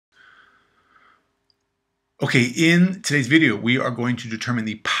Okay, in today's video, we are going to determine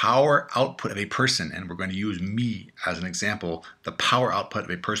the power output of a person, and we're going to use me as an example, the power output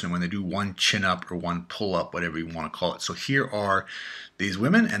of a person when they do one chin-up or one pull-up, whatever you want to call it. So here are these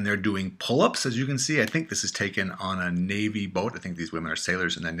women, and they're doing pull-ups, as you can see. I think this is taken on a Navy boat. I think these women are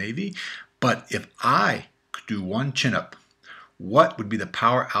sailors in the Navy. But if I could do one chin-up, what would be the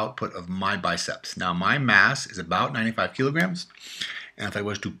power output of my biceps? Now, my mass is about 95 kilograms. And if I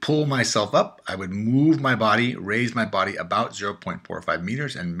was to pull myself up, I would move my body, raise my body about 0.45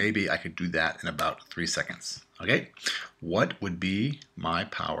 meters, and maybe I could do that in about 3 seconds. Okay? What would be my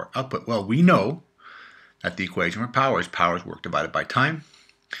power output? Well, we know that the equation for power is work divided by time.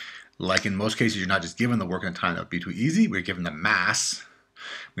 Like in most cases, you're not just given the work and the time. That would be too easy. We're given the mass.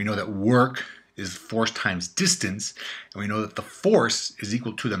 We know that work is force times distance, and we know that the force is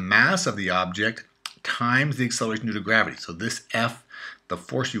equal to the mass of the object times the acceleration due to gravity. So this F, the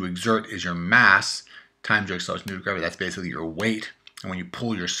force you exert, is your mass times your acceleration due to gravity. That's basically your weight. And when you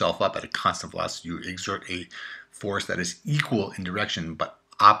pull yourself up at a constant velocity, you exert a force that is equal in direction but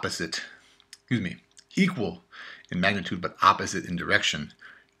opposite, equal in magnitude but opposite in direction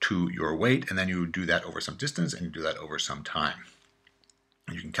to your weight. And then you do that over some distance and you do that over some time.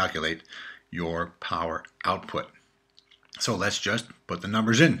 And you can calculate your power output. So let's just put the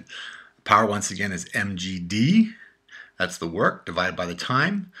numbers in. Power, once again, is mgd. That's the work divided by the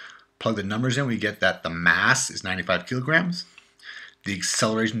time. Plug the numbers in, we get that the mass is 95 kilograms. The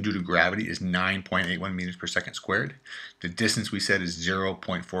acceleration due to gravity is 9.81 meters per second squared. The distance we said is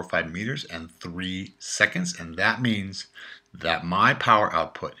 0.45 meters and 3 seconds. And that means that my power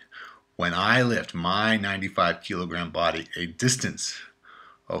output, when I lift my 95 kilogram body a distance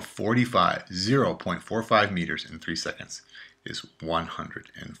of 0.45 meters in 3 seconds, is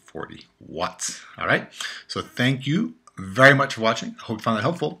 140 watts. All right, so thank you very much for watching. I hope you found that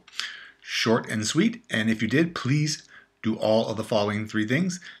helpful. Short and sweet. And if you did, please do all of the following 3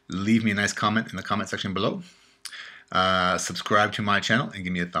 things. Leave me a nice comment in the comment section below. Subscribe to my channel and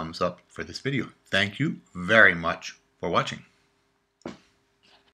give me a thumbs up for this video. Thank you very much for watching.